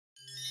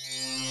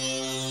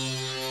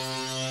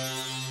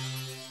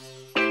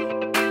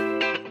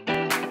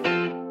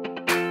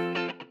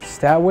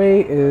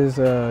STATWAY is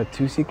a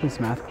 2-sequence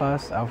math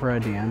class offered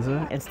at the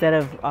Anza. Instead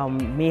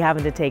of me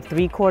having to take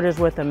 3 quarters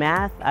worth of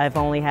math, I've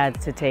only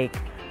had to take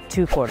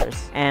 2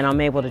 quarters, and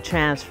I'm able to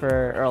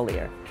transfer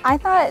earlier. I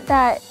thought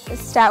that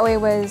STATWAY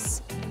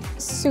was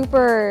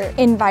super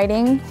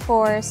inviting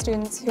for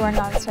students who are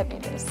non-STEM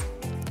majors.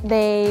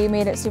 They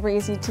made it super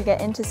easy to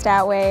get into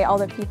STATWAY. All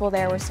the people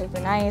there were super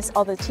nice.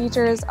 All the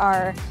teachers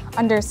are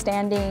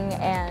understanding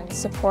and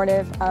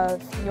supportive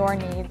of your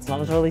needs. I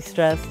was really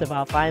stressed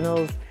about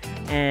finals,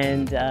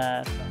 and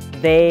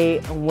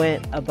they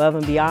went above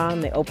and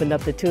beyond. They opened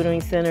up the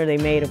tutoring center, they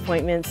made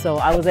appointments, so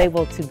I was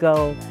able to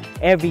go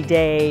every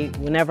day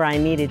whenever I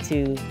needed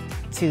to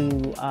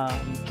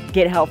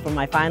get help for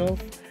my finals.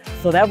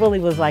 So that really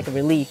was like a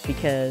relief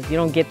because you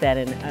don't get that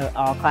in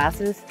all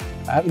classes.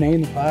 I have an A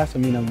in the class. I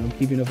mean, I'm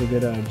keeping up a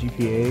good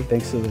GPA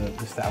thanks to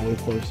the STATWAY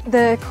course.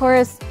 The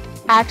course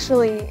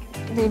actually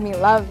made me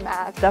love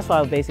math. That's what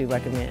I would basically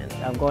recommend.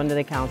 Going to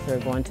the counselor,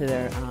 going to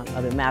their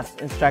other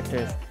math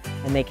instructors,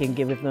 and they can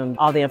give them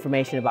all the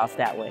information about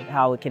STATWAY,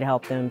 how it can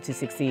help them to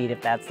succeed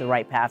if that's the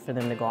right path for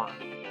them to go on.